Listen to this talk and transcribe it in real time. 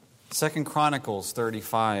2 Chronicles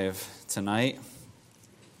 35 tonight.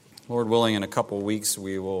 Lord willing, in a couple weeks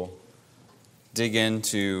we will dig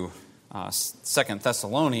into 2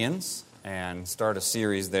 Thessalonians and start a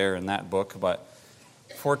series there in that book. But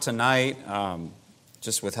for tonight,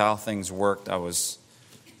 just with how things worked, I was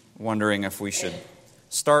wondering if we should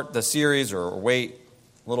start the series or wait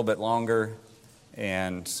a little bit longer.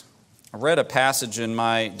 And I read a passage in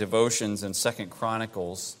my devotions in 2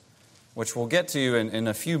 Chronicles, which we'll get to in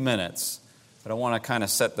a few minutes, but I want to kind of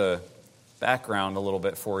set the background a little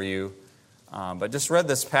bit for you. But just read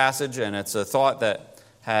this passage, and it's a thought that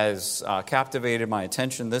has captivated my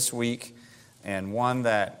attention this week, and one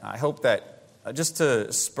that I hope that just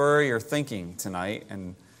to spur your thinking tonight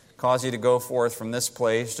and cause you to go forth from this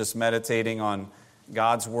place, just meditating on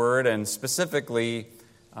God's Word, and specifically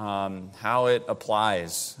how it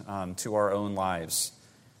applies to our own lives.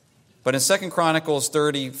 But in 2 Chronicles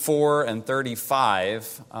 34 and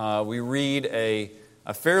 35, we read a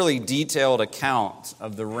fairly detailed account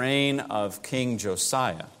of the reign of King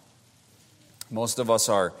Josiah. Most of us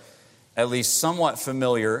are at least somewhat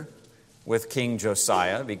familiar with King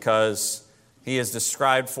Josiah because he is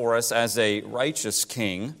described for us as a righteous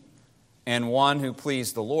king and one who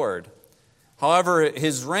pleased the Lord. However,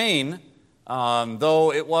 his reign,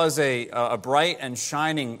 though it was a bright and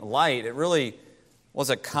shining light, it really was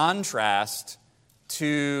a contrast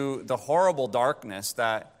to the horrible darkness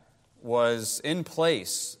that was in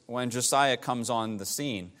place when Josiah comes on the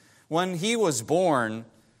scene. When he was born,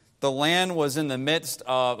 the land was in the midst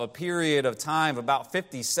of a period of time, about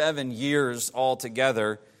 57 years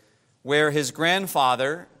altogether, where his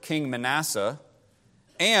grandfather, King Manasseh,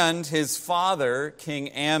 and his father, King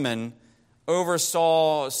Amon,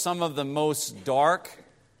 oversaw some of the most dark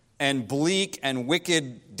and bleak and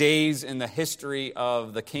wicked days in the history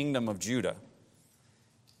of the kingdom of Judah.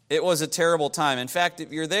 It was a terrible time. In fact,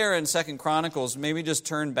 if you're there in 2 Chronicles, maybe just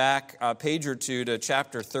turn back a page or two to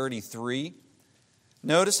chapter 33.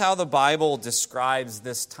 Notice how the Bible describes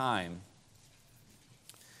this time.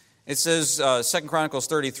 It says, 2 Chronicles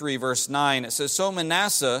 33, verse 9, it says, "So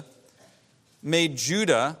Manasseh made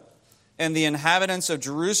Judah and the inhabitants of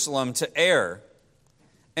Jerusalem to err,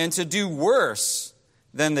 and to do worse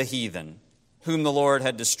than the heathen, whom the Lord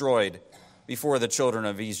had destroyed before the children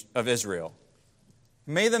of Israel."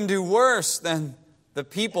 He made them do worse than the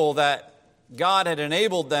people that God had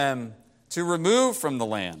enabled them to remove from the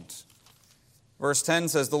land. Verse 10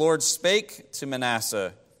 says, "The Lord spake to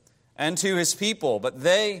Manasseh and to his people, but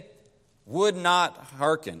they would not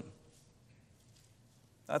hearken."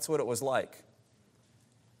 That's what it was like.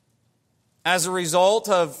 As a result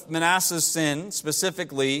of Manasseh's sin,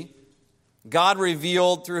 specifically, God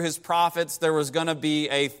revealed through his prophets there was going to be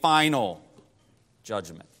a final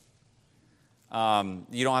judgment.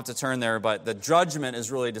 You don't have to turn there, but the judgment is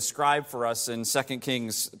really described for us in 2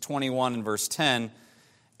 Kings 21 and verse 10.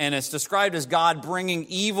 And it's described as God bringing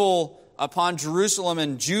evil upon Jerusalem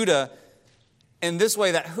and Judah in this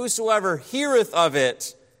way, that whosoever heareth of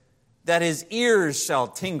it, that his ears shall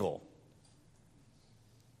tingle.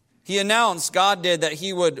 He announced, God did, that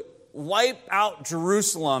he would wipe out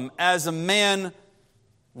Jerusalem as a man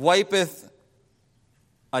wipeth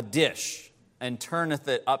a dish and turneth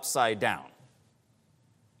it upside down.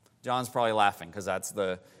 John's probably laughing because that's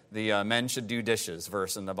the men should do dishes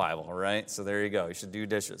verse in the Bible, right? So there you go. You should do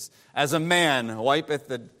dishes. As a man wipeth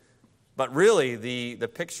the... But really, the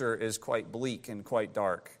picture is quite bleak and quite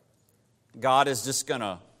dark. God is just going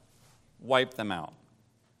to wipe them out.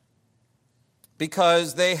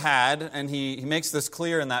 Because they had, and he makes this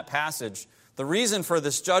clear in that passage, the reason for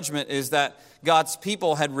this judgment is that God's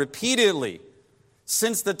people had repeatedly,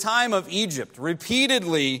 since the time of Egypt,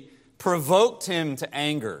 repeatedly provoked him to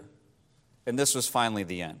anger. And this was finally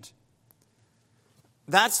the end.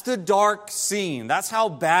 That's the dark scene. That's how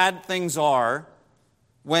bad things are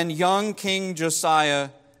when young King Josiah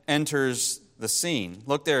enters the scene.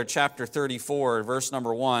 Look there at chapter 34, verse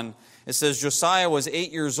number 1. It says, "Josiah was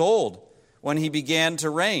 8 years old when he began to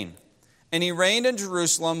reign. And he reigned in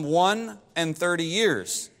Jerusalem 31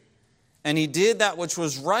 years. And he did that which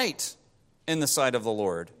was right in the sight of the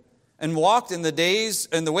Lord, and walked in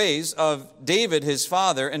the ways of David his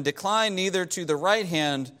father, and declined neither to the right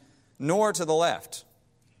hand nor to the left."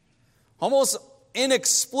 Almost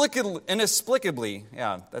inexplicably,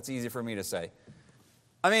 yeah, that's easy for me to say.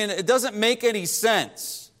 I mean, it doesn't make any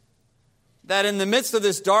sense that in the midst of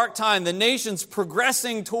this dark time, the nation's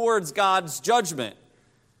progressing towards God's judgment.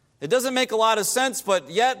 It doesn't make a lot of sense, but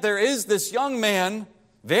yet there is this young man,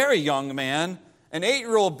 very young man, an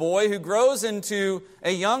 8-year-old boy who grows into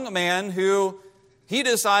a young man who he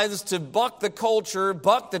decides to buck the culture,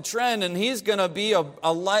 buck the trend, and he's going to be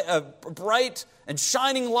a bright and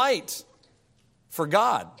shining light for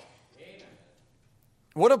God. Amen.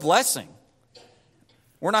 What a blessing.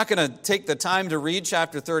 We're not going to take the time to read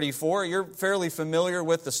chapter 34. You're fairly familiar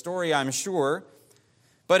with the story, I'm sure.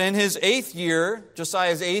 But in his 8th year,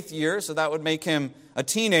 Josiah's 8th year, so that would make him a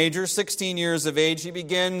teenager, 16 years of age, he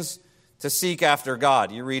begins to seek after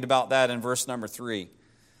God. You read about that in verse number 3.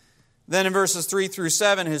 Then in verses 3 through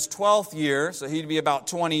 7, his 12th year, so he'd be about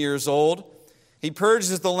 20 years old, he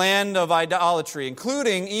purges the land of idolatry,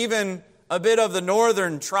 including even a bit of the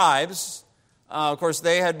northern tribes. Of course,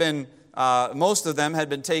 they had been, most of them had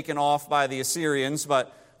been taken off by the Assyrians,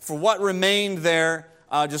 but for what remained there,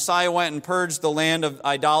 Josiah went and purged the land of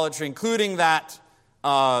idolatry, including that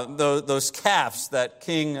those calves that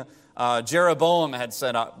King Jeroboam had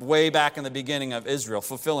set up way back in the beginning of Israel,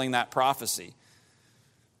 fulfilling that prophecy.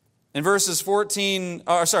 In verses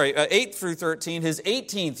 8 through 13, his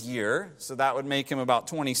 18th year, so that would make him about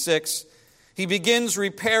 26, he begins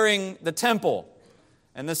repairing the temple.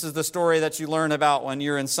 And this is the story that you learn about when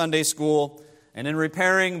you're in Sunday school. And in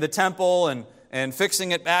repairing the temple and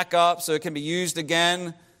fixing it back up so it can be used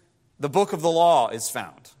again, the book of the law is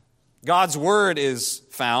found. God's word is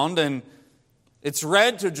found, and it's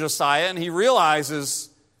read to Josiah, and he realizes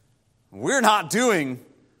we're not doing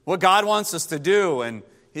what God wants us to do. And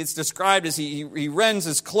it's described as he rends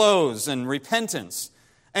his clothes in repentance.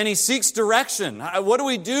 And he seeks direction. What do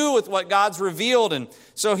we do with what God's revealed? And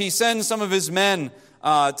so he sends some of his men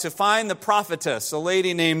to find the prophetess, a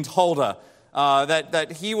lady named Huldah,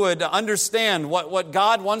 that he would understand what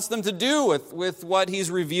God wants them to do with what he's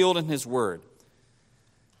revealed in his word.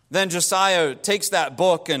 Then Josiah takes that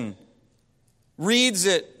book and reads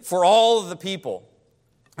it for all of the people.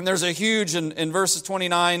 And there's a huge, in verses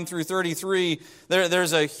 29 through 33,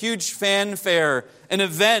 there's a huge fanfare, an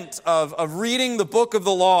event of reading the book of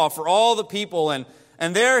the law for all the people. And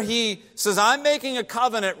there he says, I'm making a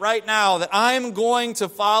covenant right now that I'm going to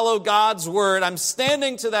follow God's word. I'm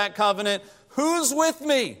standing to that covenant. Who's with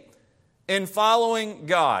me in following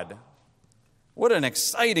God? What an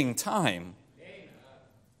exciting time.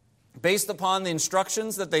 Based upon the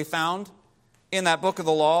instructions that they found in that book of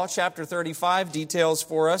the law, chapter 35 details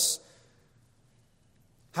for us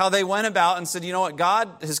how they went about and said, you know what, God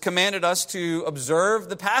has commanded us to observe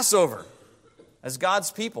the Passover as God's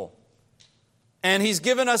people. And he's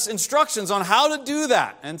given us instructions on how to do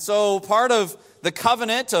that. And so part of the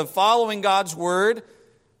covenant of following God's word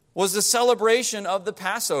was the celebration of the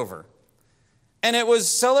Passover. And it was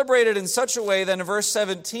celebrated in such a way that in verse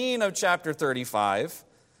 17 of chapter 35,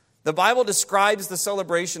 the Bible describes the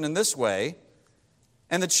celebration in this way.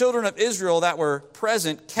 And the children of Israel that were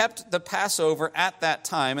present kept the Passover at that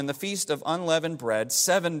time and the feast of unleavened bread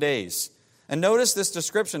 7 days. And notice this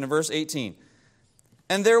description in verse 18.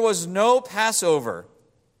 And there was no Passover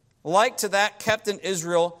like to that kept in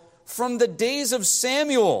Israel from the days of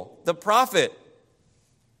Samuel the prophet.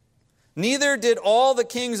 Neither did all the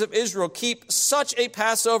kings of Israel keep such a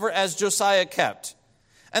Passover as Josiah kept.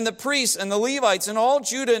 And the priests and the Levites and all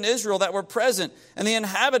Judah and Israel that were present and the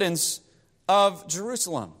inhabitants of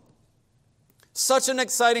Jerusalem. Such an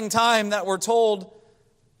exciting time that we're told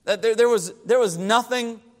that there was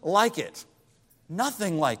nothing like it.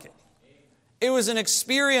 Nothing like it. It was an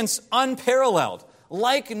experience unparalleled,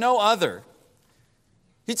 like no other.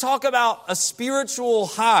 You talk about a spiritual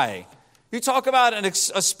high. You talk about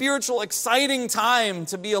a spiritual exciting time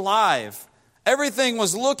to be alive. Everything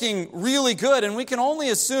was looking really good, and we can only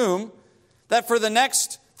assume that for the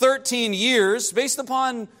next 13 years, based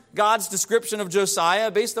upon God's description of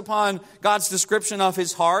Josiah, based upon God's description of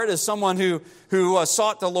his heart as someone who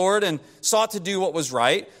sought the Lord and sought to do what was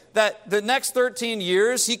right, that the next 13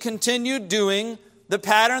 years he continued doing the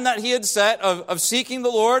pattern that he had set of seeking the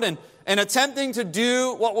Lord and attempting to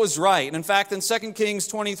do what was right. And in fact, in 2 Kings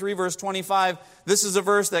 23, verse 25, this is a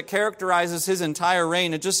verse that characterizes his entire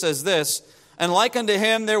reign. It just says this, and like unto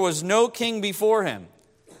him there was no king before him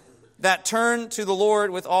that turned to the Lord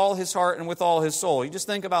with all his heart and with all his soul. You just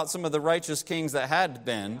think about some of the righteous kings that had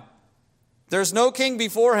been. There's no king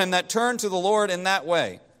before him that turned to the Lord in that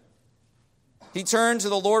way. He turned to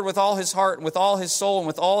the Lord with all his heart and with all his soul and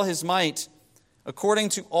with all his might, according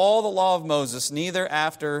to all the law of Moses. Neither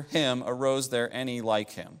after him arose there any like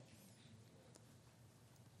him.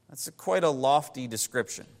 That's quite a lofty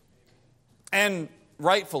description, and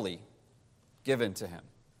rightfully given to him.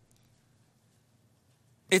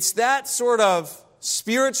 It's that sort of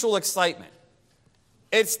spiritual excitement.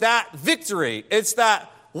 It's that victory. It's that,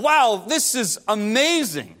 wow, this is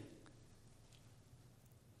amazing,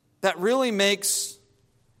 that really makes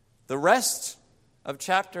the rest of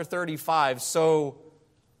chapter 35 so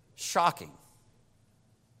shocking?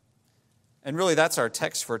 And really, that's our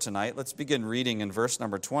text for tonight. Let's begin reading in verse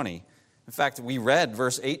number 20. In fact, we read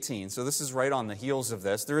verse 18, so this is right on the heels of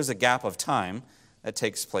this. There is a gap of time that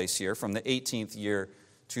takes place here from the 18th year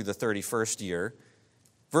to the 31st year.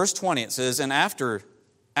 Verse 20, it says, "And after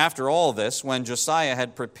all this, when Josiah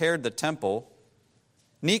had prepared the temple,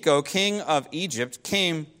 Necho, king of Egypt,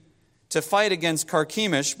 came to fight against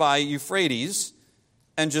Carchemish by Euphrates,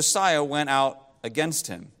 and Josiah went out against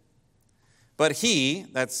him. But he,"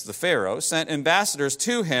 that's the Pharaoh, "sent ambassadors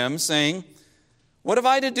to him, saying, 'What have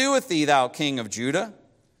I to do with thee, thou king of Judah?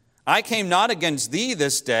 I came not against thee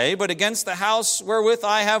this day, but against the house wherewith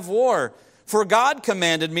I have war. For God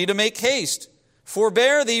commanded me to make haste.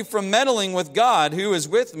 Forbear thee from meddling with God, who is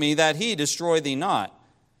with me, that he destroy thee not.'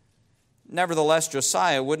 Nevertheless,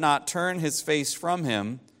 Josiah would not turn his face from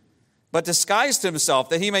him, but disguised himself,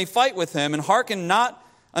 that he may fight with him, and hearkened not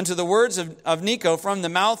unto the words of Necho from the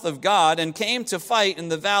mouth of God, and came to fight in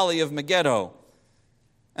the valley of Megiddo.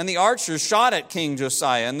 And the archers shot at King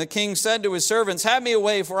Josiah, and the king said to his servants, 'Have me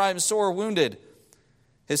away, for I am sore wounded.'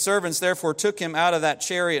 His servants therefore took him out of that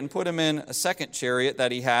chariot and put him in a second chariot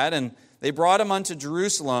that he had, and they brought him unto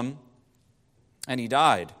Jerusalem, and he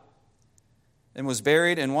died, and was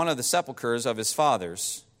buried in one of the sepulchres of his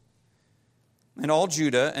fathers. And all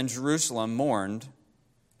Judah and Jerusalem mourned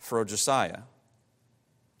for Josiah.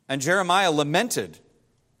 And Jeremiah lamented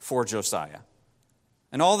for Josiah.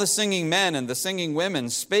 And all the singing men and the singing women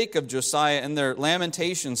spake of Josiah in their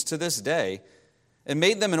lamentations to this day, and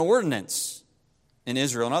made them an ordinance in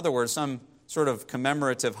Israel." In other words, some sort of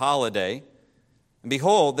commemorative holiday. "And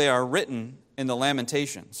behold, they are written in the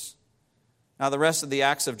Lamentations. Now the rest of the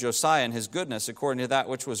acts of Josiah and his goodness, according to that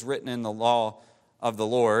which was written in the law of the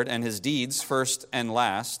Lord, and his deeds, first and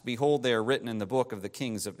last, behold, they are written in the book of the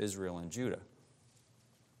kings of Israel and Judah."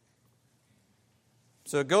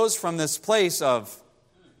 So it goes from this place of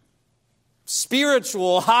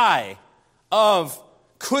spiritual high of,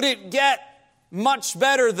 could it get much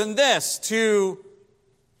better than this, to,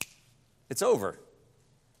 it's over.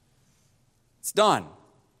 It's done.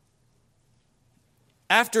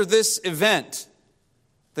 After this event,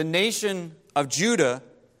 the nation of Judah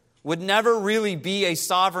would never really be a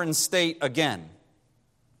sovereign state again.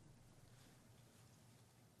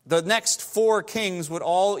 The next 4 kings would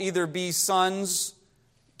all either be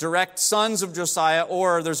direct sons of Josiah,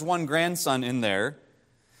 or there's one grandson in there.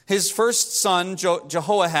 His first son,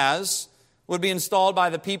 Jehoahaz, would be installed by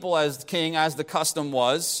the people as king, as the custom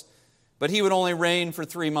was, but he would only reign for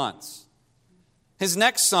 3 months. His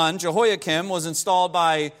next son, Jehoiakim, was installed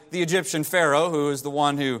by the Egyptian Pharaoh, who is the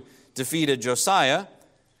one who defeated Josiah.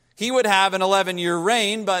 He would have an 11-year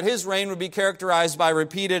reign, but his reign would be characterized by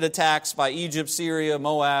repeated attacks by Egypt, Syria,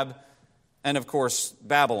 Moab, and of course,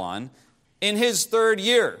 Babylon. In his 3rd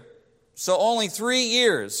year, so only 3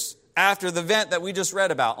 years after the event that we just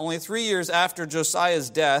read about, only 3 years after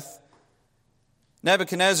Josiah's death,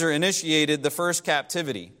 Nebuchadnezzar initiated the first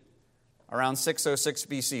captivity around 606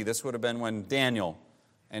 BC. This would have been when Daniel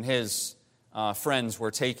and his friends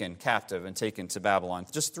were taken captive and taken to Babylon,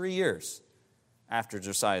 just 3 years after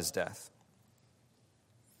Josiah's death.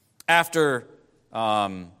 After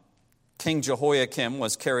King Jehoiakim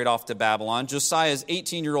was carried off to Babylon, Josiah's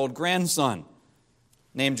 18-year-old grandson,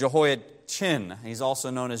 named Jehoiachin, he's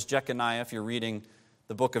also known as Jeconiah. If you're reading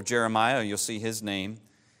the book of Jeremiah, you'll see his name.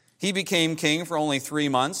 He became king for only 3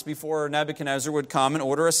 months before Nebuchadnezzar would come and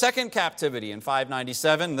order a second captivity in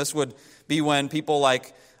 597. This would be when people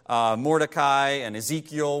like Mordecai and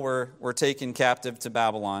Ezekiel were taken captive to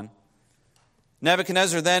Babylon.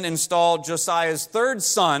 Nebuchadnezzar then installed Josiah's 3rd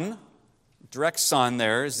son, direct son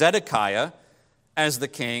there, Zedekiah, as the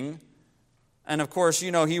king. And of course,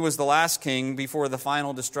 you know, he was the last king before the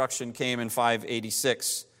final destruction came in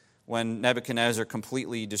 586, when Nebuchadnezzar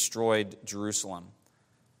completely destroyed Jerusalem.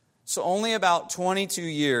 So only about 22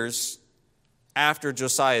 years after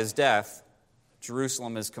Josiah's death,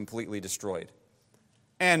 Jerusalem is completely destroyed.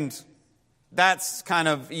 And that's kind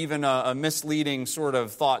of even a misleading sort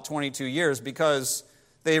of thought, 22 years, because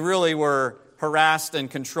they really were harassed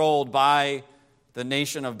and controlled by the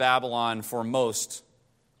nation of Babylon for most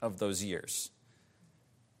of those years.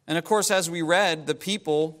 And of course, as we read, the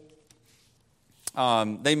people,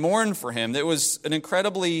 they mourned for him. It was an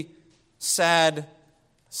incredibly sad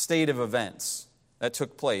state of events that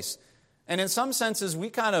took place. And in some senses, we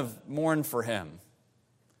kind of mourn for him.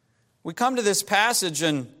 We come to this passage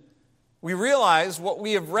and we realize what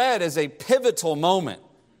we have read is a pivotal moment.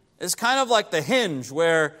 It's kind of like the hinge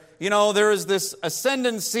where, you know, there is this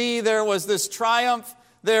ascendancy, there was this triumph,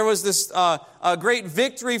 there was this a great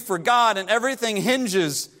victory for God and everything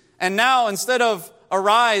hinges. And now instead of a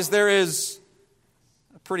rise, there is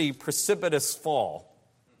a pretty precipitous fall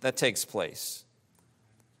that takes place.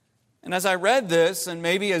 And as I read this, and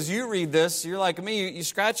maybe as you read this, you're like me, you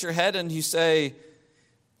scratch your head and you say,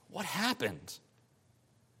 what happened?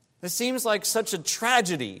 This seems like such a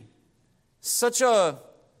tragedy, such a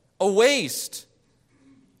waste.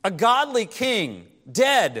 A godly king,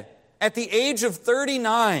 dead at the age of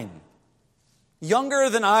 39, younger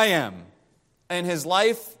than I am, and his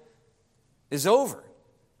life is over.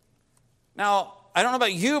 Now, I don't know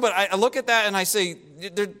about you, but I look at that and I say,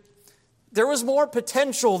 there was more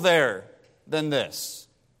potential there than this.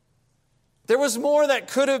 There was more that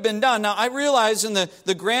could have been done. Now, I realize in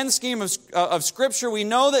the grand scheme of Scripture, we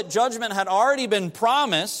know that judgment had already been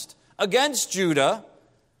promised against Judah,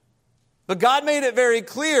 but God made it very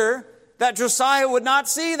clear that Josiah would not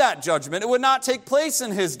see that judgment. It would not take place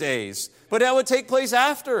in his days, but it would take place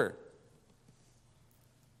after.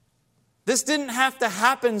 This didn't have to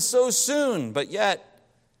happen so soon, but yet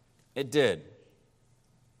it did.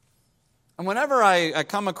 And whenever I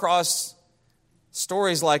come across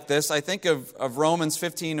stories like this, I think of Romans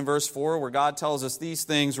 15 and verse 4, where God tells us these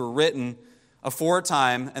things were written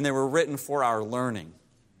aforetime, and they were written for our learning.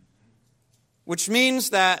 Which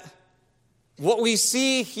means that what we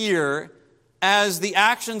see here as the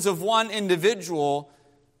actions of one individual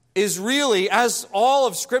is really, as all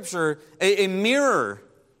of Scripture, a mirror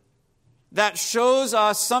that shows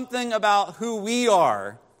us something about who we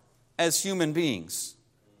are as human beings.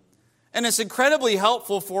 And it's incredibly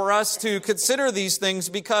helpful for us to consider these things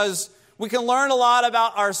because we can learn a lot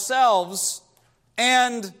about ourselves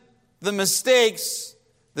and the mistakes,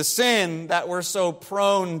 the sin that we're so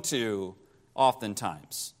prone to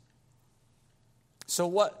oftentimes. So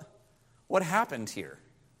what happened here?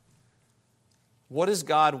 What does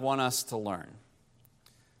God want us to learn?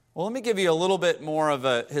 Well, let me give you a little bit more of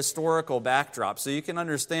a historical backdrop so you can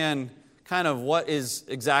understand kind of what is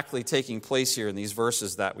exactly taking place here in these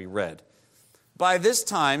verses that we read. By this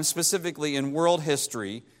time, specifically in world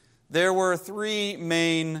history, there were three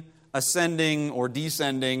main ascending or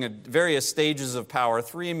descending at various stages of power,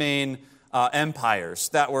 three main empires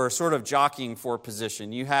that were sort of jockeying for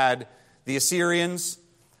position. You had the Assyrians,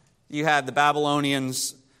 you had the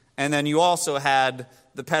Babylonians, and then you also had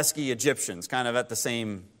the pesky Egyptians, kind of at the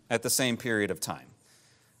same period of time.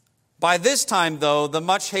 By this time, though, the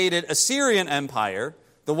much-hated Assyrian Empire,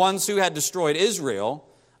 the ones who had destroyed Israel,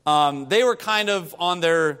 they were kind of on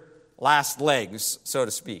their last legs, so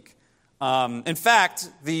to speak. In fact,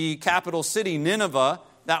 the capital city, Nineveh,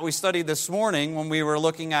 that we studied this morning when we were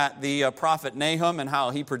looking at the prophet Nahum and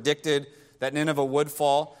how he predicted that Nineveh would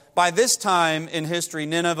fall, by this time in history,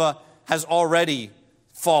 Nineveh has already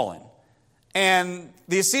fallen. And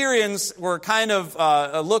the Assyrians were kind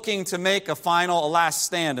of looking to make a last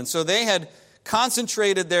stand. And so they had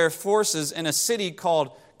concentrated their forces in a city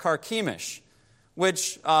called Carchemish,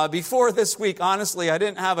 which before this week, honestly, I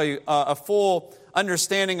didn't have a full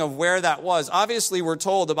understanding of where that was. Obviously, we're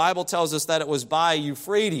told, the Bible tells us that it was by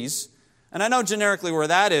Euphrates. And I know generically where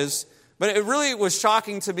that is, but it really was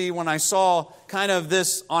shocking to me when I saw kind of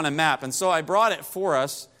this on a map. And so I brought it for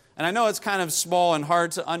us. And I know it's kind of small and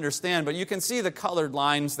hard to understand, but you can see the colored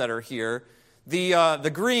lines that are here.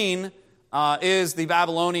 The green is the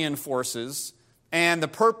Babylonian forces, and the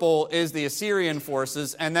purple is the Assyrian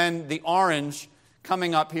forces, and then the orange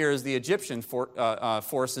coming up here is the Egyptian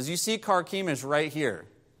forces. You see Carchemish right here,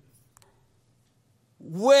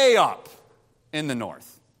 way up in the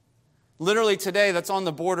north. Literally today, that's on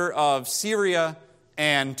the border of Syria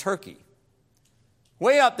and Turkey.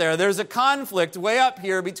 Way up there, there's a conflict way up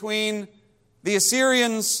here between the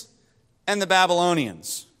Assyrians and the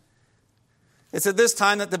Babylonians. It's at this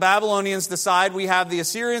time that the Babylonians decide we have the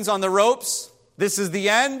Assyrians on the ropes. This is the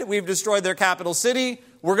end. We've destroyed their capital city.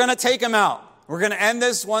 We're going to take them out. We're going to end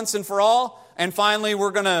this once and for all. And finally, we're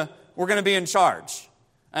going to be in charge.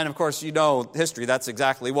 And of course, you know history. That's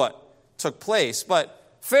exactly what took place.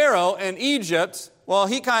 But Pharaoh in Egypt, well,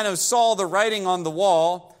 he kind of saw the writing on the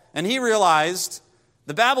wall, and he realized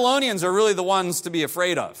the Babylonians are really the ones to be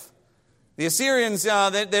afraid of. The Assyrians,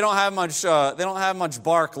 they don't have much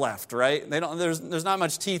bark left, right? There's not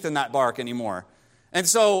much teeth in that bark anymore. And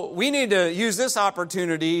so we need to use this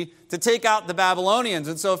opportunity to take out the Babylonians.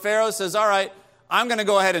 And so Pharaoh says, all right, I'm going to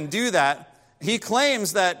go ahead and do that. He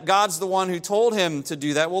claims that God's the one who told him to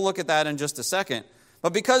do that. We'll look at that in just a second.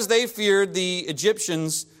 But because they feared the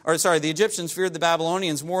Egyptians feared the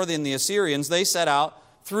Babylonians more than the Assyrians, they set out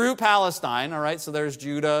through Palestine, all right, so there's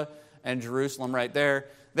Judah and Jerusalem right there.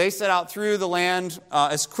 They set out through the land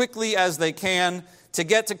as quickly as they can. to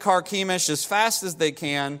get to Carchemish as fast as they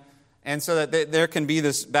can, and so that there can be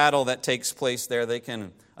this battle that takes place there. They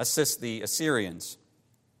can assist the Assyrians.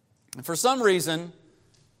 And for some reason,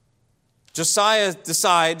 Josiah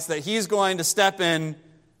decides that he's going to step in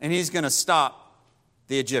and he's going to stop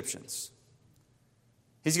the Egyptians.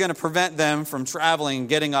 He's going to prevent them from traveling,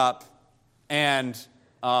 getting up, and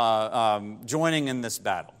joining in this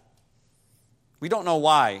battle. We don't know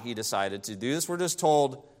why he decided to do this. We're just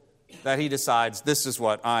told that he decides, this is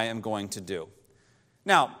what I am going to do.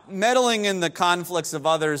 Now, meddling in the conflicts of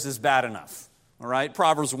others is bad enough. All right?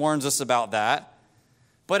 Proverbs warns us about that.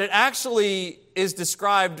 But it actually is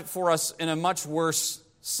described for us in a much worse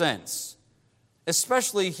sense,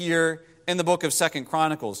 especially here in the book of 2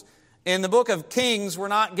 Chronicles. In the book of Kings, we're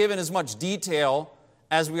not given as much detail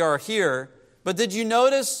as we are here. But did you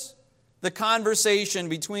notice the conversation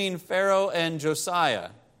between Pharaoh and Josiah?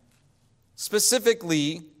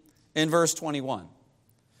 Specifically in verse 21.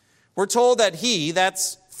 We're told that he,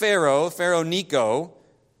 that's Pharaoh Necho,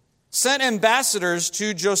 sent ambassadors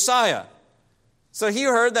to Josiah. So he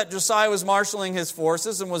heard that Josiah was marshaling his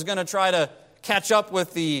forces and was going to try to catch up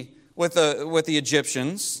with the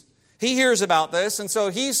Egyptians. He hears about this, and so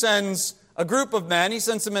he sends a group of men, he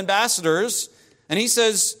sends some ambassadors, and he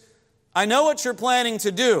says, I know what you're planning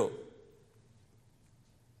to do,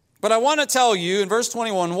 but I want to tell you in verse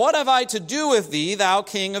 21, what have I to do with thee, thou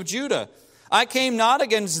king of Judah? I came not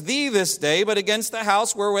against thee this day, but against the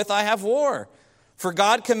house wherewith I have war. For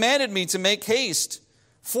God commanded me to make haste.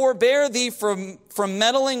 Forbear thee from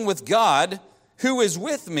meddling with God, who is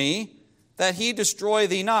with me, that he destroy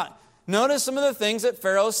thee not. Notice some of the things that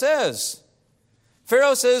Pharaoh says.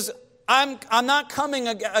 Pharaoh says, I'm not coming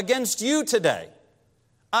against you today.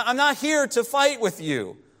 I'm not here to fight with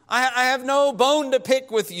you. I have no bone to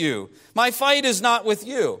pick with you. My fight is not with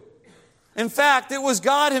you. In fact, it was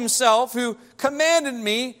God himself who commanded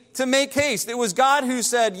me to make haste. It was God who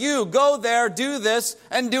said, you go there, do this,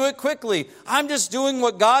 and do it quickly. I'm just doing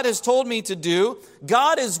what God has told me to do.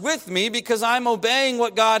 God is with me because I'm obeying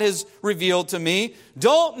what God has revealed to me.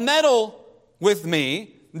 Don't meddle with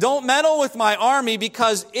me. Don't meddle with my army,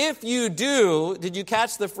 because if you do, did you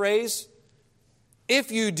catch the phrase?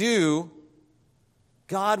 If you do,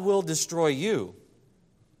 God will destroy you.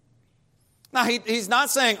 Now, he's not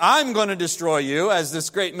saying, I'm going to destroy you as this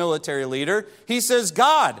great military leader. He says,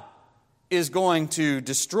 God is going to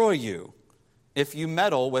destroy you if you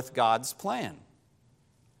meddle with God's plan.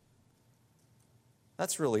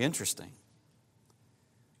 That's really interesting.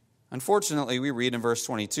 Unfortunately, we read in verse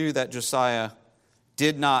 22 that Josiah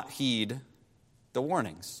did not heed the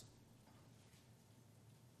warnings.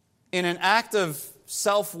 In an act of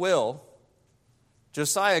self-will,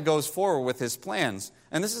 Josiah goes forward with his plans.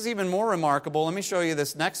 And this is even more remarkable. Let me show you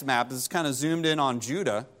this next map. This is kind of zoomed in on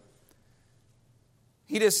Judah.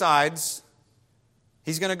 He decides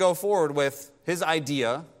he's going to go forward with his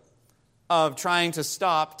idea of trying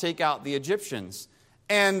to take out the Egyptians.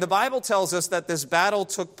 And the Bible tells us that this battle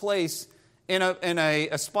took place in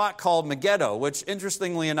a spot called Megiddo, which,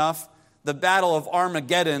 interestingly enough, the Battle of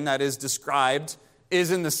Armageddon that is described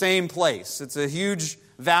is in the same place. It's a huge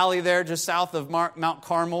valley there just south of Mount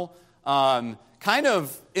Carmel, kind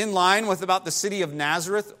of in line with about the city of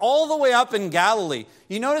Nazareth, all the way up in Galilee.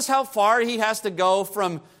 You notice how far he has to go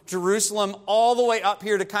from Jerusalem all the way up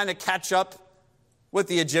here to kind of catch up with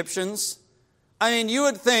the Egyptians? I mean, you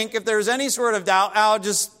would think if there's any sort of doubt,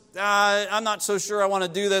 I'm not so sure I want to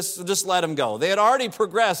do this, so just let him go. They had already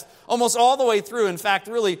progressed almost all the way through, in fact,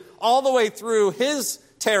 really all the way through his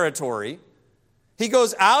territory. He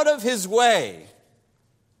goes out of his way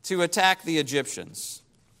to attack the Egyptians.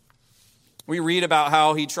 We read about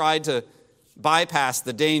how he tried to bypass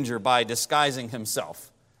the danger by disguising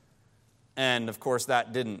himself. And, of course,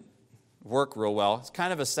 that didn't work real well. It's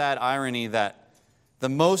kind of a sad irony that the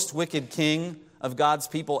most wicked king of God's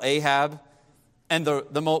people, Ahab, and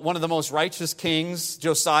one of the most righteous kings,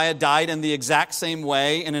 Josiah, died in the exact same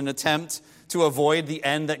way in an attempt to avoid the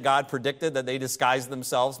end that God predicted, that they disguised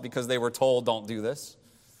themselves because they were told, don't do this.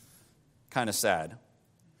 Kind of sad.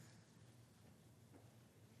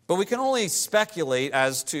 But we can only speculate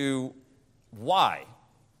as to why.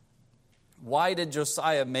 Why did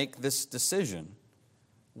Josiah make this decision?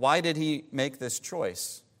 Why did he make this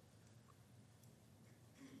choice?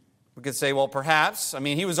 We could say, well, perhaps,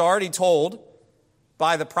 he was already told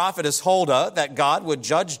by the prophetess Huldah that God would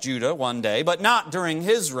judge Judah one day, but not during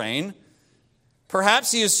his reign.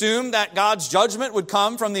 Perhaps he assumed that God's judgment would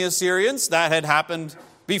come from the Assyrians. That had happened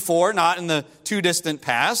before, not in the too distant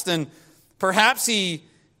past. And perhaps he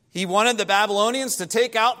wanted the Babylonians to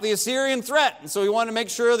take out the Assyrian threat. And so he wanted to make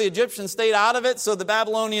sure the Egyptians stayed out of it so the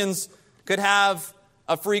Babylonians could have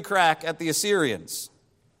a free crack at the Assyrians.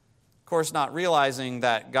 Of course, not realizing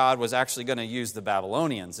that God was actually going to use the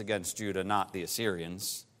Babylonians against Judah, not the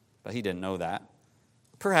Assyrians. But he didn't know that.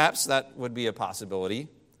 Perhaps that would be a possibility.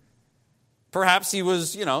 Perhaps he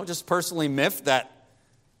was, just personally miffed that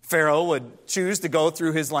Pharaoh would choose to go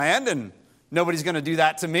through his land and nobody's going to do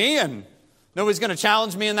that to me and nobody's going to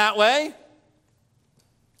challenge me in that way.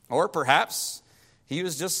 Or perhaps he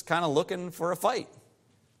was just kind of looking for a fight,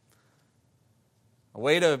 a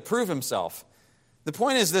way to prove himself. The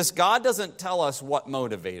point is this: God doesn't tell us what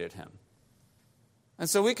motivated him. And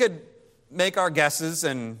so we could make our guesses,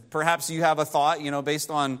 and perhaps you have a thought, based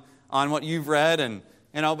on what you've read,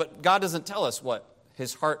 but God doesn't tell us what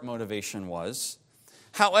his heart motivation was.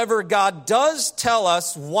 However, God does tell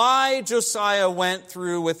us why Josiah went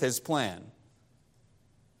through with his plan.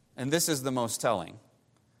 And this is the most telling.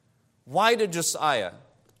 Why did Josiah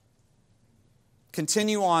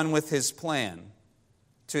continue on with his plan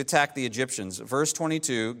to attack the Egyptians? Verse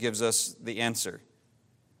 22 gives us the answer.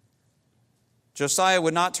 Josiah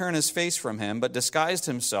would not turn his face from him, but disguised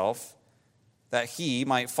himself that he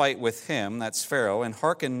might fight with him, that's Pharaoh, and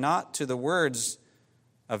hearken not to the words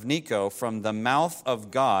of Necho from the mouth of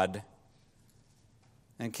God,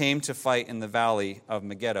 and came to fight in the valley of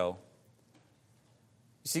Megiddo.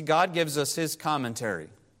 You see, God gives us his commentary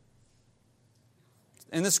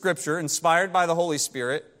in the Scripture, inspired by the Holy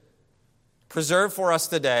Spirit, preserved for us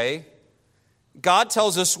today. God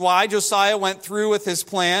tells us why Josiah went through with his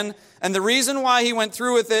plan, and the reason why he went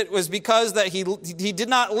through with it was because that he did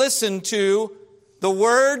not listen to the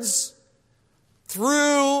words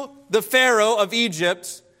through the Pharaoh of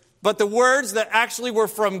Egypt, but the words that actually were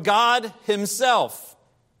from God himself.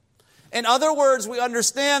 In other words, we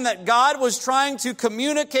understand that God was trying to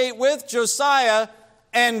communicate with Josiah,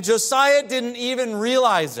 and Josiah didn't even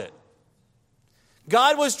realize it.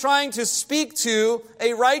 God was trying to speak to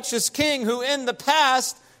a righteous king who in the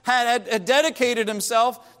past had dedicated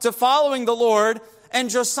himself to following the Lord, and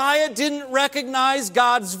Josiah didn't recognize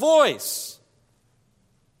God's voice.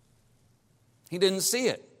 He didn't see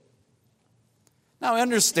it. Now, I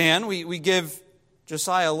understand we give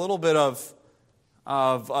Josiah a little bit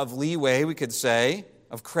of leeway, we could say,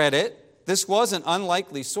 of credit. This was an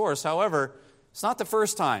unlikely source. However, it's not the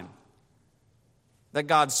first time that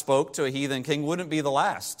God spoke to a heathen king. Wouldn't be the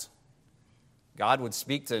last. God would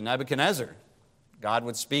speak to Nebuchadnezzar. God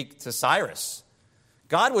would speak to Cyrus.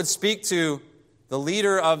 God would speak to the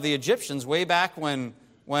leader of the Egyptians way back when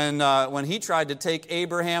he tried to take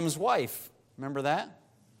Abraham's wife. Remember that?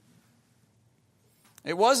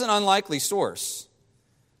 It was an unlikely source.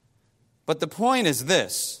 But the point is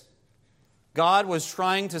this: God was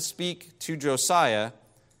trying to speak to Josiah,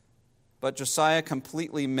 but Josiah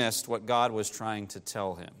completely missed what God was trying to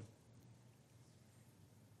tell him.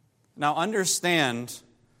 Now understand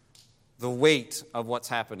the weight of what's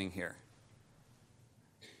happening here.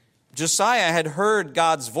 Josiah had heard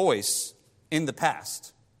God's voice in the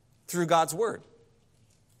past through God's word.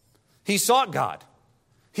 He sought God.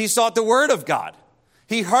 He sought the word of God.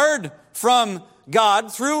 He heard from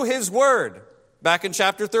God through his word. Back in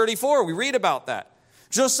chapter 34, we read about that.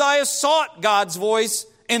 Josiah sought God's voice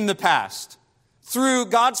in the past through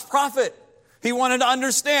God's prophet. He wanted to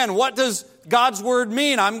understand, what does God's word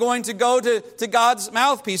mean? I'm going to go to God's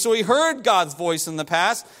mouthpiece. So he heard God's voice in the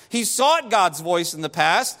past. He sought God's voice in the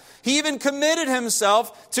past. He even committed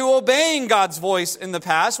himself to obeying God's voice in the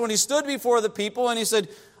past when he stood before the people and he said,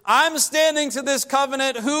 I'm standing to this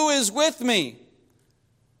covenant. Who is with me?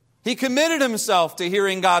 He committed himself to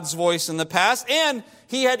hearing God's voice in the past, and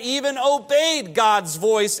he had even obeyed God's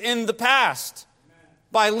voice in the past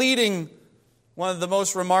by leading one of the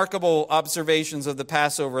most remarkable observations of the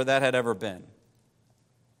Passover that had ever been.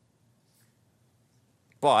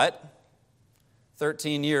 But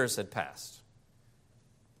 13 years had passed.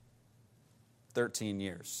 13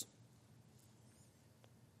 years.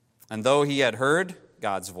 And though he had heard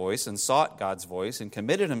God's voice and sought God's voice and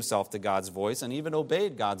committed himself to God's voice and even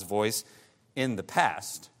obeyed God's voice in the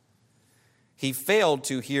past, he failed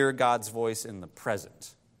to hear God's voice in the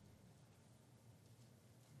present.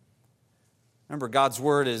 Remember, God's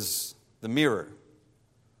word is the mirror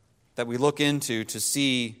that we look into to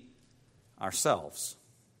see ourselves.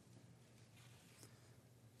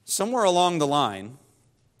 Somewhere along the line,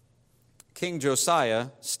 King Josiah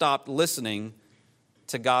stopped listening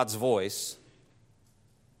to God's voice,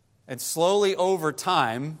 and slowly over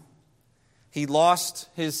time, he lost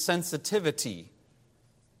his sensitivity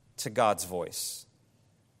to God's voice.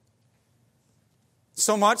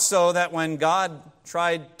 So much so that when God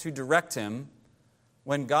tried to direct him,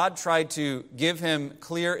 when God tried to give him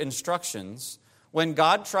clear instructions, when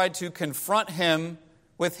God tried to confront him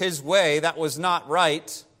with his way that was not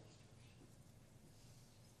right,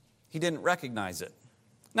 he didn't recognize it.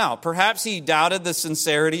 Now, perhaps he doubted the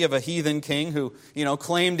sincerity of a heathen king who,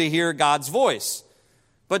 claimed to hear God's voice.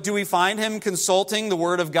 But do we find him consulting the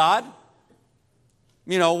Word of God?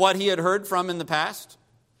 What he had heard from in the past?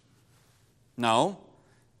 No.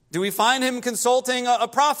 Do we find him consulting a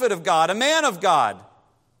prophet of God, a man of God?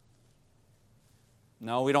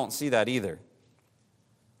 No, we don't see that either.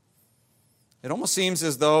 It almost seems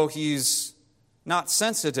as though he's not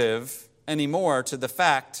sensitive anymore to the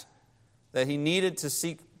fact that he needed to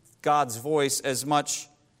seek God's voice as much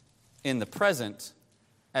in the present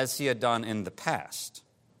as he had done in the past.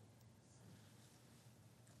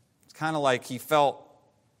 It's kind of like he felt,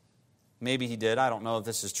 maybe he did, I don't know if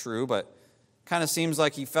this is true, but kind of seems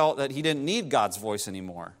like he felt that he didn't need God's voice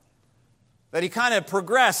anymore. That he kind of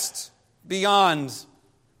progressed beyond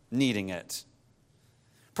needing it.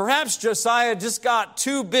 Perhaps Josiah just got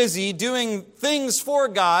too busy doing things for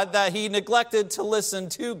God that he neglected to listen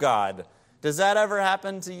to God. Does that ever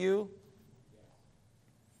happen to you?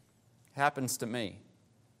 It happens to me.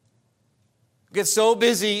 Get so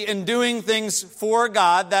busy in doing things for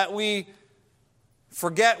God that we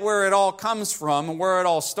forget where it all comes from and where it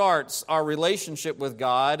all starts, our relationship with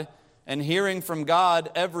God and hearing from God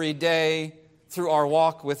every day through our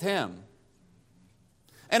walk with Him.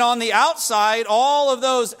 And on the outside, all of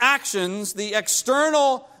those actions, the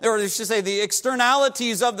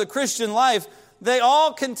externalities of the Christian life, they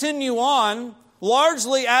all continue on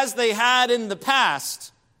largely as they had in the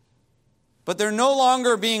past. But they're no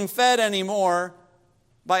longer being fed anymore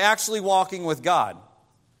by actually walking with God.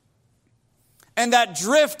 And that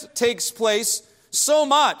drift takes place so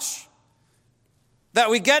much that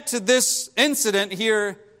we get to this incident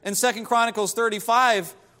here in 2 Chronicles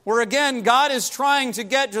 35, where again, God is trying to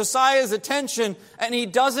get Josiah's attention, and he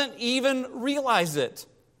doesn't even realize it.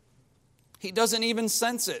 He doesn't even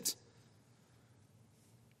sense it.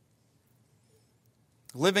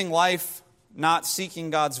 Living life not seeking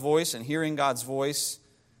God's voice and hearing God's voice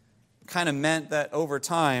kind of meant that over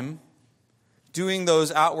time, doing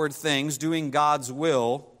those outward things, doing God's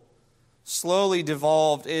will, slowly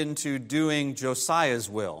devolved into doing Josiah's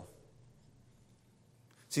will.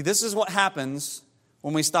 See, this is what happens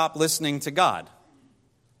when we stop listening to God.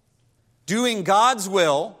 Doing God's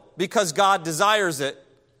will because God desires it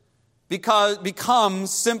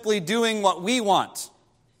becomes simply doing what we want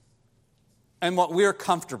and what we're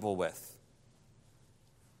comfortable with,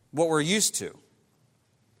 what we're used to.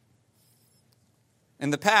 In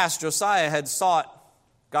the past, Josiah had sought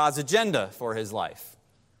God's agenda for his life.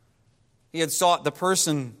 He had sought the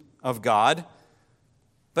person of God.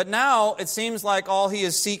 But now it seems like all he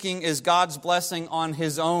is seeking is God's blessing on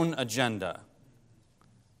his own agenda.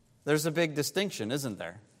 There's a big distinction, isn't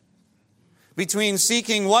there? Between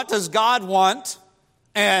seeking what does God want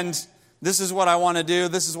and this is what I want to do,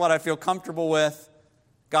 this is what I feel comfortable with.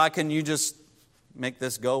 God, can you just make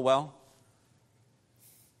this go well?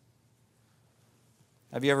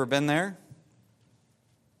 Have you ever been there?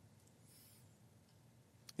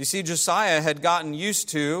 You see, Josiah had gotten used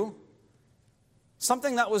to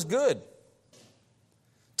something that was good.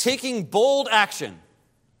 Taking bold action.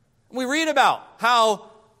 We read about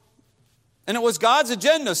how, and it was God's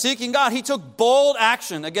agenda, seeking God. He took bold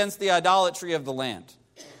action against the idolatry of the land.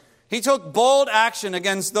 He took bold action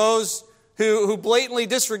against those who blatantly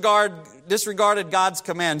disregarded God's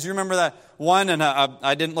commands. You remember that one, and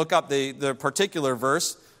I didn't look up the particular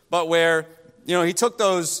verse, but where he took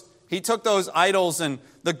those idols and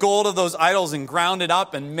the gold of those idols and ground it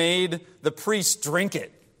up and made the priests drink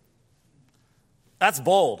it. That's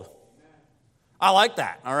bold. I like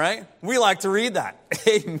that, all right? We like to read that.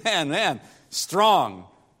 Amen, man. Strong.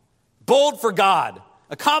 Bold for God.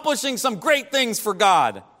 Accomplishing some great things for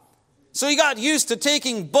God. So he got used to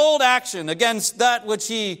taking bold action against that which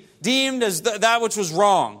he deemed as that which was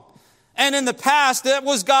wrong. And in the past, that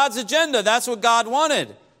was God's agenda. That's what God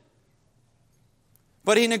wanted.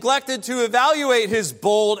 But he neglected to evaluate his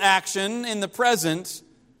bold action in the present,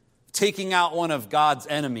 taking out one of God's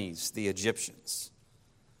enemies, the Egyptians.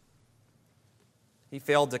 He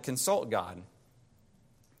failed to consult God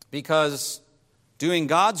because doing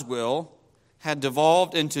God's will had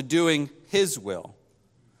devolved into doing his will.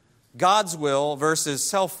 God's will versus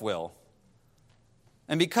self-will.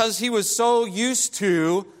 And because he was so used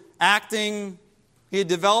to acting, he had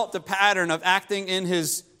developed a pattern of acting in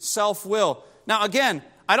his self-will. Now again,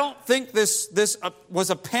 I don't think this was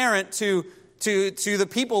apparent to the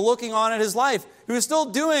people looking on at his life. He was still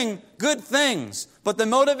doing good things, but the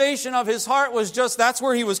motivation of his heart was just that's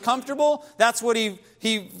where he was comfortable, that's what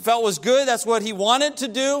he felt was good, that's what he wanted to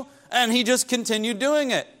do, And he just continued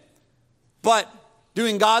doing it. But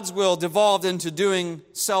doing God's will devolved into doing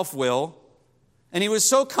self-will. And he was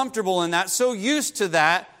so comfortable in that, so used to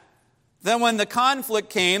that, that when the conflict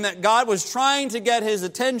came, that God was trying to get his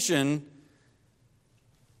attention,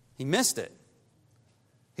 he missed it.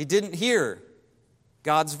 He didn't hear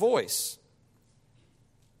God's voice.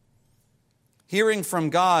 Hearing from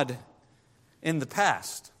God in the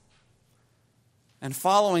past and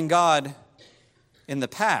following God in the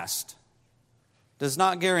past does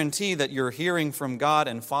not guarantee that you're hearing from God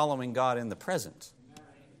and following God in the present.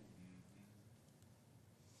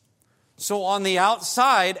 So on the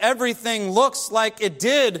outside, everything looks like it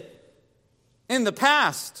did in the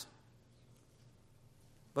past.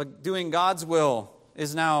 But doing God's will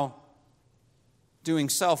is now doing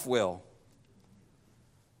self-will.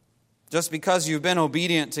 Just because you've been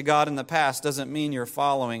obedient to God in the past doesn't mean you're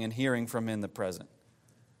following and hearing from Him in the present.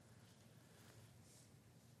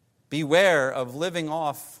 Beware of living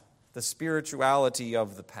off the spirituality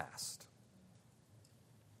of the past.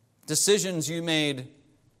 Decisions you made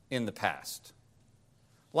in the past.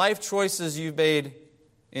 Life choices you've made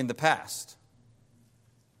in the past.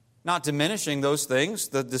 Not diminishing those things.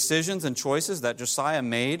 The decisions and choices that Josiah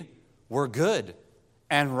made were good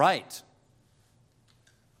and right.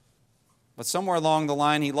 But somewhere along the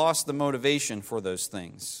line, he lost the motivation for those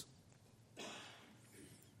things.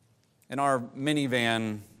 In our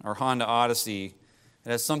minivan, our Honda Odyssey, it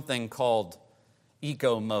has something called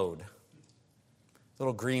Eco Mode. A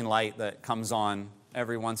little green light that comes on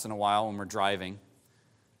every once in a while when we're driving.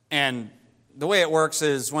 And the way it works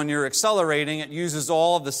is when you're accelerating, it uses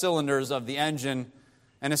all of the cylinders of the engine.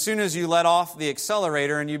 And as soon as you let off the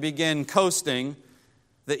accelerator and you begin coasting,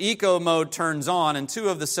 the Eco Mode turns on, and two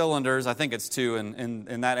of the cylinders, I think it's two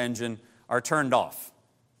in that engine, are turned off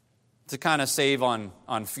to kind of save on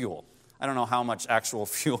fuel. I don't know how much actual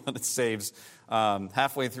fuel it saves.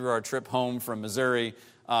 Halfway through our trip home from Missouri,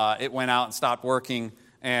 it went out and stopped working,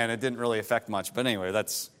 and it didn't really affect much. But anyway,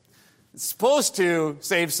 it's supposed to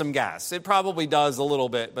save some gas. It probably does a little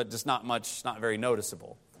bit, but just not much, not very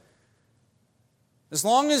noticeable. As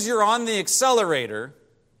long as you're on the accelerator,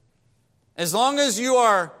 as long as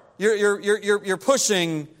you're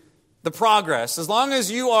pushing the progress, as long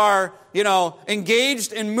as you are,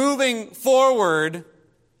 engaged in moving forward,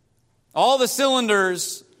 all the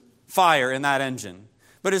cylinders fire in that engine.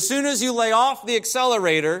 But as soon as you lay off the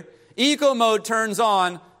accelerator, Eco Mode turns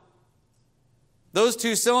on, those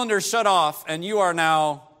two cylinders shut off, and you are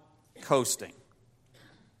now coasting.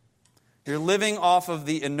 You're living off of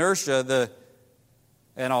the inertia,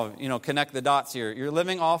 and I'll connect the dots here. You're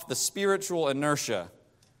living off the spiritual inertia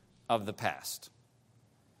of the past.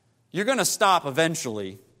 You're going to stop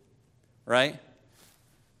eventually, right?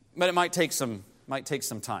 But it might take some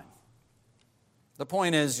time. The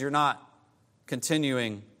point is, you're not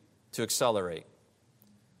continuing to accelerate.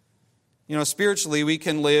 Spiritually, we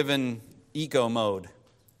can live in eco mode,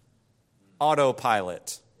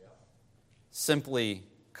 autopilot, simply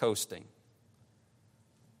coasting.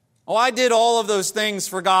 Oh, I did all of those things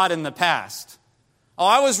for God in the past. Oh,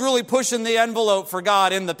 I was really pushing the envelope for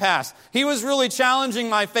God in the past. He was really challenging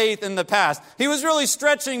my faith in the past. He was really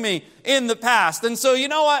stretching me in the past. And so, you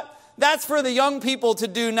know what? That's for the young people to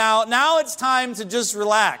do now. Now it's time to just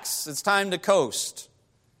relax. It's time to coast.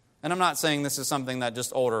 And I'm not saying this is something that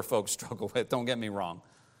just older folks struggle with. Don't get me wrong.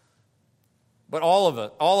 But all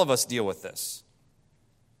of us deal with this.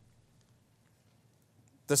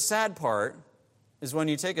 The sad part is when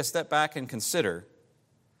you take a step back and consider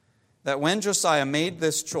that when Josiah made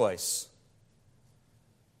this choice,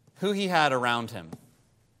 who he had around him.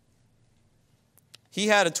 He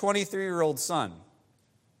had a 23-year-old son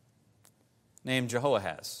named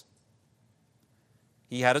Jehoahaz.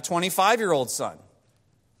 He had a 25-year-old son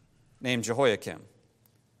named Jehoiakim.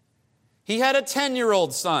 He had a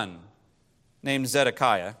 10-year-old son named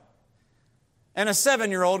Zedekiah and a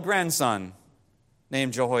 7-year-old grandson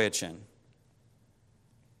named Jehoiachin.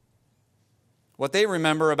 What they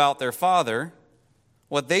remember about their father,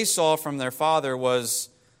 what they saw from their father was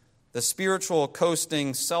the spiritual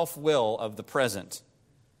coasting self-will of the present,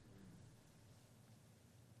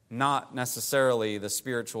 not necessarily the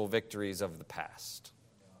spiritual victories of the past.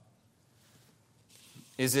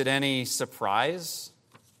 Is it any surprise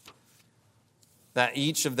that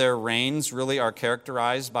each of their reigns really are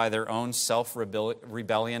characterized by their own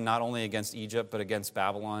self-rebellion, not only against Egypt, but against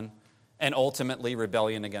Babylon, and ultimately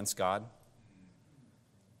rebellion against God?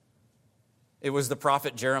 It was the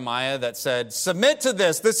prophet Jeremiah that said, "Submit to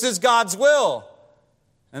this. This is God's will."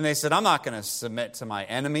 And they said, "I'm not going to submit to my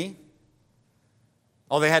enemy."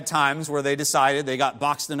 Oh, they had times where they decided, they got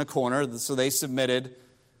boxed in a corner, so they submitted.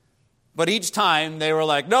 But each time they were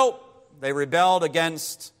like, nope, they rebelled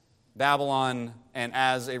against Babylon, and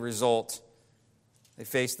as a result, they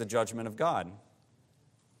faced the judgment of God.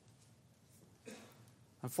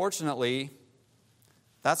 Unfortunately,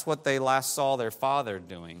 that's what they last saw their father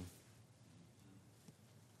doing.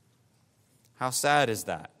 How sad is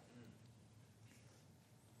that?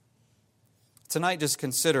 Tonight, just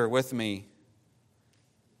consider with me,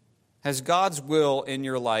 has God's will in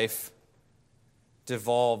your life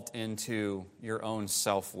devolved into your own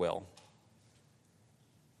self-will?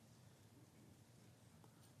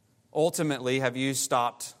 Ultimately, have you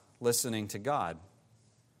stopped listening to God?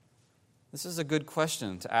 This is a good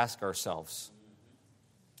question to ask ourselves.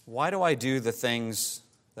 Why do I do the things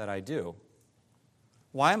that I do?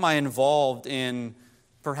 Why am I involved in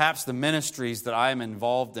perhaps the ministries that I am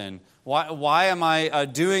involved in? Why am I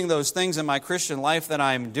doing those things in my Christian life that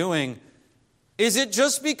I'm doing? Is it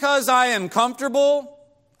just because I am comfortable?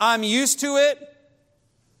 I'm used to it?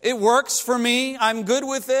 It works for me? I'm good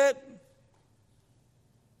with it?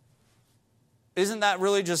 Isn't that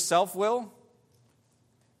really just self-will?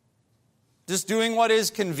 Just doing what is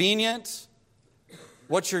convenient,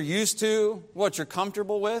 what you're used to, what you're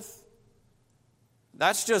comfortable with?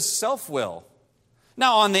 That's just self-will.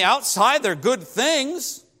 Now, on the outside, they're good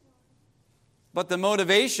things, but the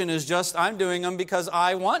motivation is just, I'm doing them because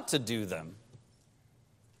I want to do them.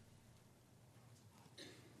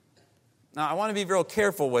 Now, I want to be real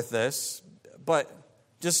careful with this, but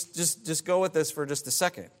just go with this for just a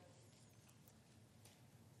second.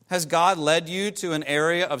 Has God led you to an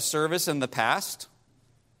area of service in the past?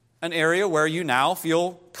 An area where you now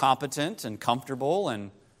feel competent and comfortable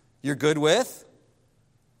and you're good with?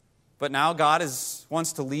 But now God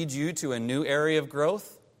wants to lead you to a new area of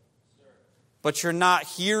growth? But you're not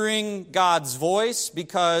hearing God's voice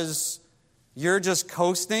because you're just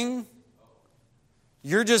coasting?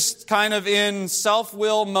 You're just kind of in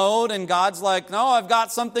self-will mode and God's like, no, I've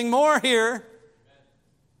got something more here.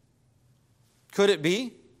 Could it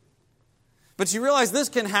be? But you realize this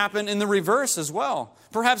can happen in the reverse as well.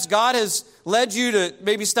 Perhaps God has led you to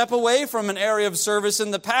maybe step away from an area of service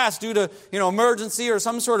in the past due to, emergency or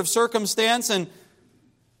some sort of circumstance, and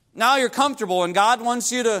now you're comfortable and God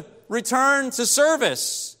wants you to return to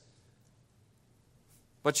service.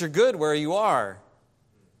 But you're good where you are.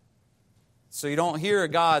 So you don't hear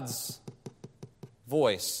God's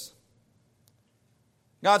voice.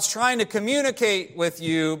 God's trying to communicate with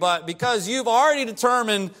you, but because you've already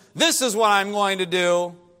determined this is what I'm going to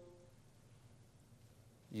do,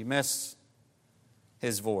 you miss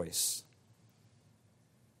His voice.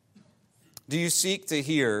 Do you seek to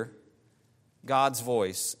hear God's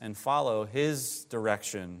voice and follow His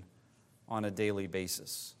direction on a daily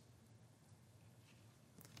basis?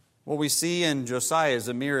 What we see in Josiah is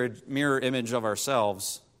a mirror image of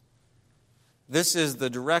ourselves. This is the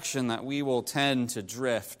direction that we will tend to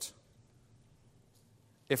drift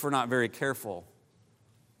if we're not very careful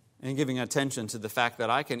and giving attention to the fact that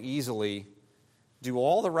I can easily do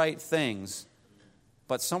all the right things,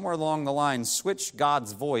 but somewhere along the line switch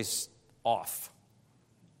God's voice off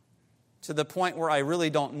to the point where I really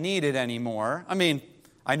don't need it anymore. I mean,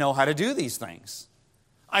 I know how to do these things.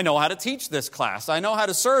 I know how to teach this class. I know how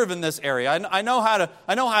to serve in this area. I know how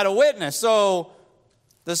to witness. So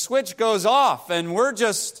the switch goes off, and we're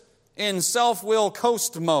just in self-will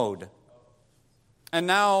coast mode. And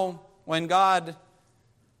now, when God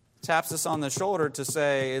taps us on the shoulder to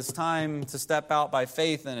say, it's time to step out by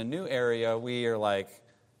faith in a new area, we are like,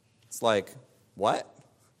 it's like, what?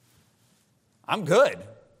 I'm good.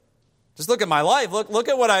 Just look at my life. Look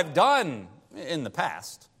at what I've done in the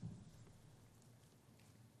past.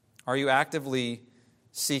 Are you actively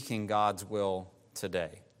seeking God's will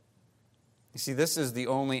today? You see, this is the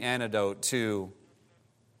only antidote to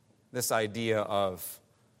this idea of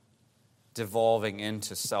devolving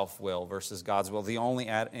into self-will versus God's will. The only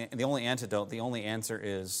antidote, the only answer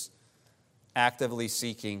is actively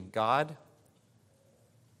seeking God.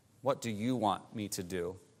 What do you want me to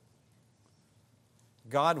do?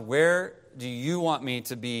 God, where do you want me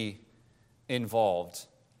to be involved?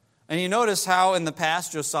 And you notice how in the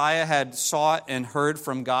past Josiah had sought and heard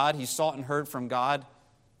from God. He sought and heard from God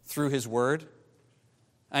through His Word.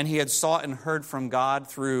 And he had sought and heard from God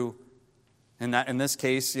through, in this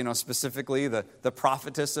case, specifically the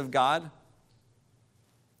prophetess of God.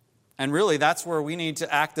 And really, that's where we need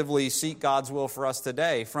to actively seek God's will for us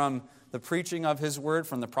today, from the preaching of His Word,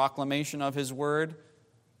 from the proclamation of His Word,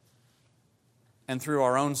 and through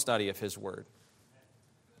our own study of His Word.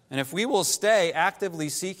 And if we will stay actively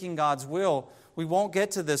seeking God's will, we won't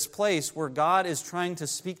get to this place where God is trying to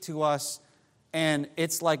speak to us and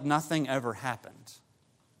it's like nothing ever happened.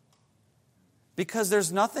 Because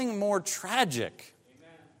there's nothing more tragic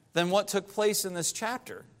than what took place in this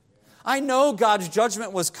chapter. I know God's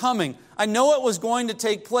judgment was coming. I know it was going to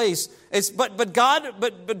take place.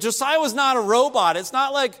 But Josiah was not a robot. It's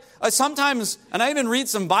not like sometimes, and I even read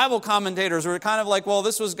some Bible commentators who are kind of like, well,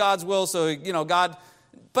 this was God's will, so, God.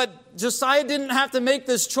 But Josiah didn't have to make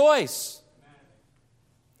this choice.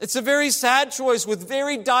 It's a very sad choice with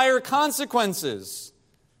very dire consequences.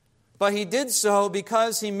 But he did so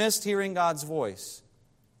because he missed hearing God's voice.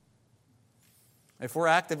 If we're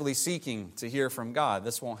actively seeking to hear from God,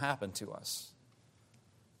 this won't happen to us.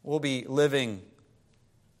 We'll be living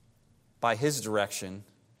by His direction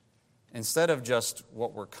instead of just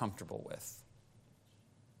what we're comfortable with.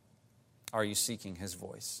 Are you seeking His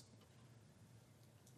voice?